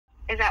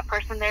Is that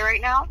person there right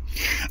now?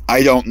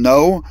 I don't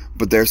know,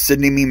 but they're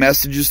sending me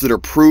messages that are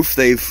proof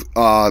they've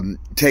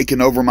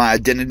taken over my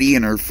identity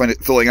and are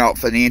filling out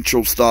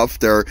financial stuff.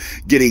 They're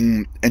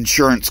getting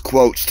insurance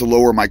quotes to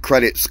lower my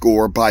credit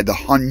score by the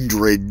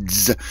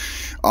hundreds.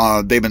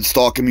 They've been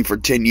stalking me for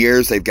 10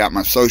 years. They've got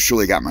my social,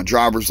 they got my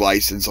driver's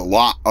license, a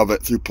lot of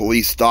it through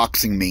police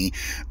doxing me.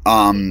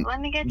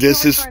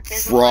 This is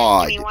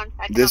fraud.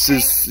 This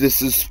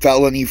is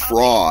felony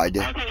fraud.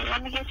 Okay,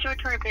 let me get you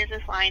to our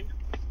business line.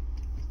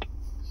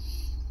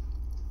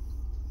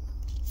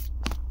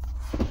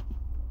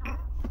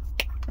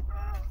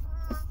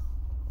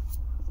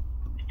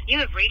 You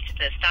have reached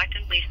the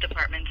Stockton Police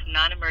Department's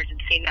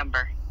non-emergency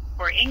number.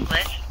 For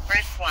English,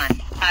 press 1.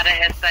 Para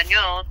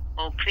Español,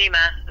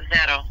 oprima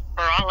 0.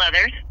 For all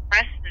others,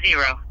 press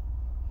 0.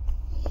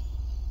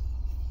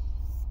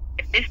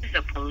 If this is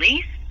a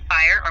police,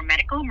 fire, or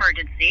medical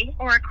emergency,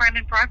 or a crime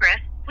in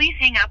progress, please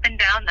hang up and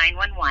dial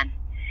 911.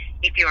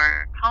 If you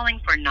are calling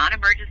for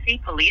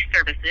non-emergency police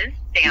services,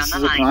 stay on the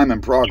line. This is a crime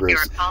in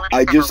progress.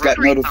 I just got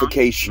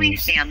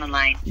notifications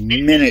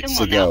minutes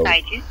ago.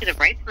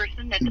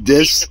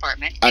 This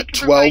at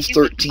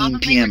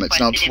 12:13 p.m. It's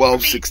now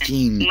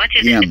 12:16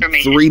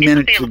 p.m. 3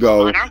 minutes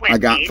ago, I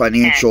got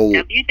financial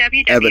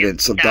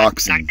evidence of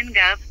doxing.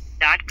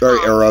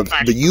 Or of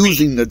the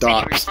using the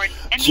docs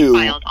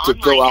to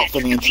fill out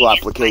financial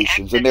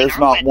applications. And there's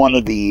not one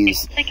of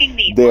these.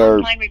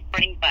 There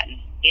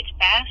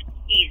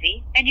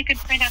easy, and you can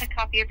print out a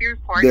copy of your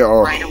report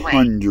right away.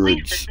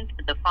 Hundreds. Please listen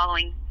to the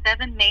following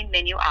 7 main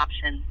menu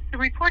options. To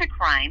report a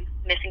crime,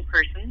 missing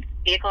persons,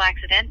 vehicle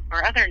accident,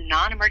 or other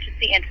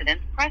non-emergency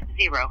incidents, press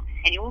 0,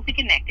 and you will be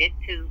connected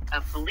to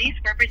a police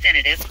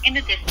representative in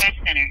the dispatch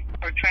center.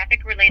 For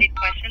traffic-related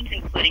questions,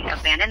 including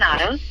abandoned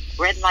autos,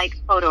 red light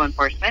photo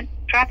enforcement,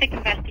 traffic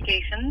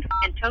investigations,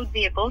 and towed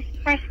vehicles,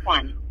 press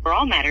 1. For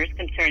all matters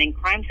concerning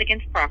crimes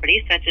against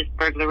property, such as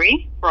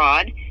burglary,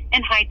 fraud,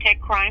 and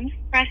high-tech crimes,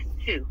 press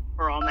 2.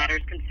 For all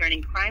matters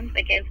concerning crimes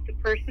against a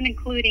person,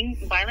 including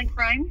violent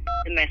crimes,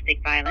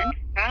 domestic violence,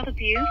 child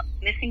abuse,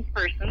 missing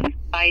persons,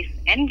 vice,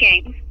 and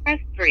gangs, press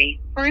 3.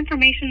 For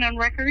information on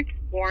records,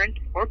 warrants,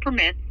 or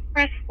permits,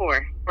 press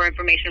 4. For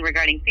information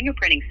regarding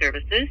fingerprinting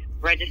services,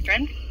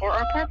 registrants, or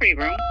our property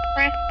room,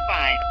 press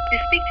 5. To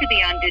speak to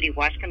the on-duty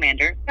watch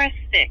commander, press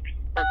 6.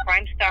 For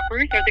Crime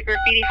Stoppers or the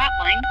Graffiti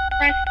Hotline,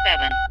 press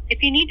 7.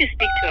 If you need to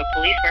speak to a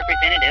police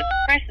representative,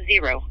 press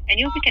 0, and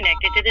you'll be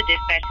connected to the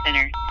dispatch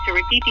center. To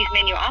repeat these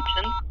menu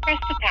options, press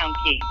the pound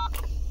key.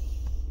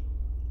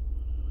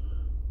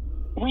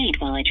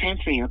 Wait while I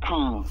transfer your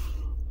call.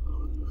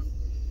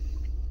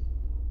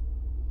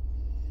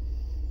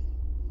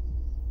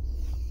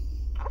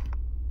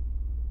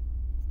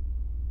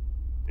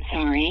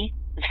 Sorry,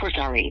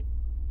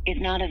 is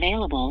not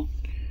available.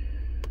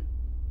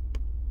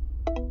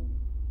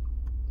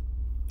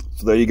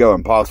 So there you go,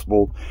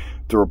 impossible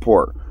to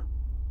report.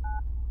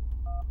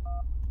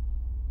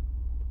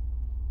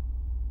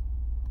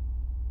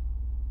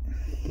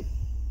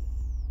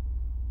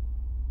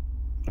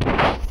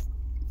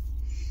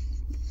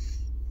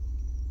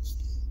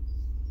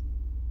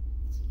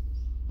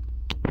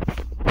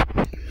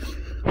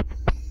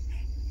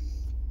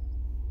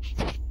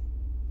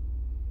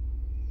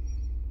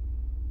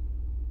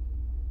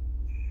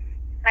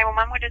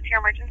 What is your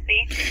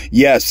emergency?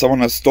 Yes, someone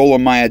has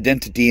stolen my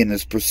identity and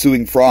is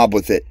pursuing fraud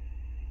with it.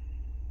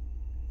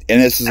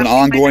 And this is an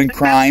ongoing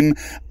crime.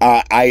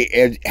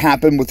 It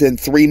happened within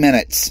 3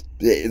 minutes.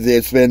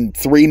 It's been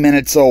 3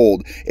 minutes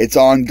old. It's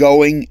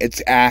ongoing.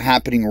 It's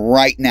happening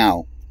right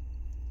now.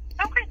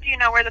 Okay, do you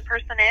know where the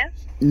person is?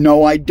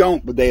 No, I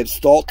don't, but they have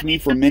stalked me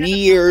for many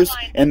years,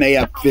 and they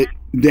have...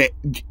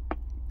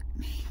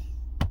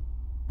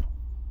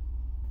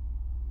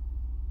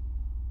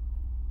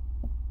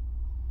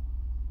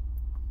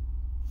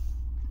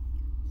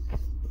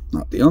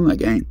 Not dealing that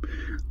game.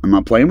 I'm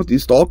not playing with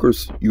these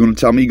stalkers. You gonna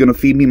tell me you're gonna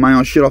feed me my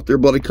own shit off their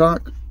bloody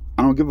cock?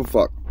 I don't give a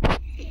fuck.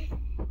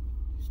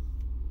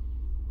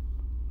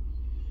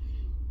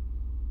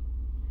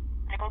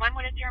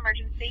 What is your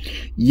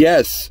emergency?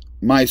 Yes,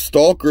 my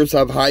stalkers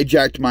have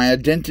hijacked my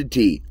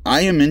identity.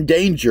 I am in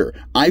danger.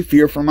 I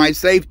fear for my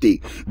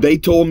safety. They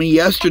told me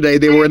yesterday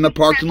they were in the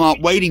parking lot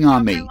waiting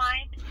on me.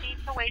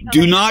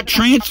 Do not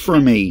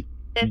transfer me.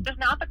 This is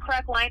not the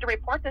correct line to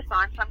report this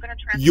on, so I'm going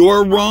to transfer.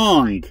 You're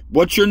wrong.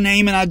 What's your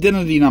name and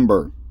identity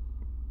number?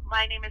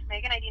 My name is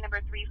Megan, ID number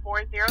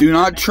 340. Do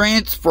not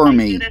transfer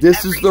me.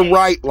 This is the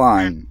right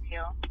line.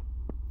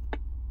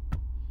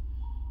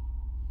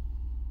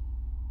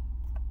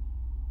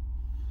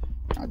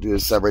 I do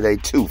this every day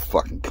too,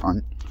 fucking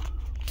cunt.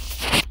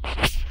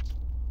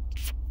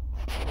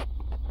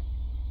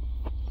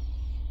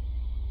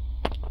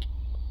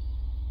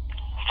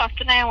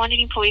 Stockton 911,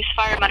 any police,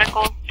 fire,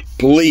 medical?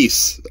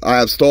 Police. I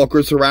have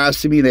stalkers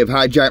harassing me. They've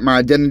hijacked my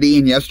identity,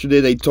 and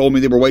yesterday they told me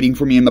they were waiting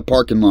for me in the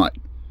parking lot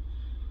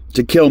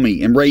to kill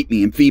me and rape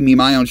me and feed me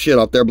my own shit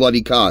off their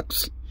bloody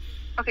cocks.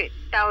 Okay,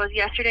 that was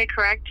yesterday,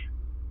 correct?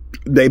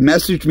 They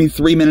messaged me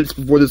 3 minutes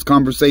before this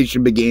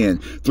conversation began.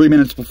 3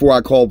 minutes before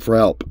I called for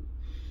help.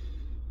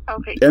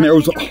 Okay. And there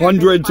was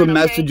hundreds of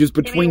messages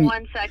between. Give me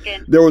 1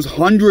 second. There was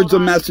hundreds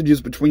of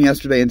messages between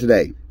yesterday and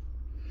today.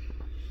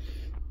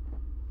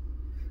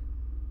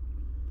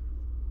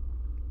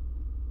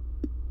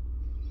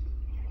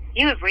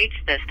 You have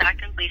reached the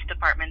Stockton Police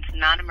Department's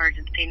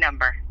non-emergency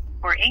number.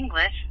 For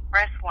English,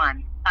 press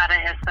 1. Para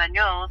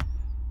Español,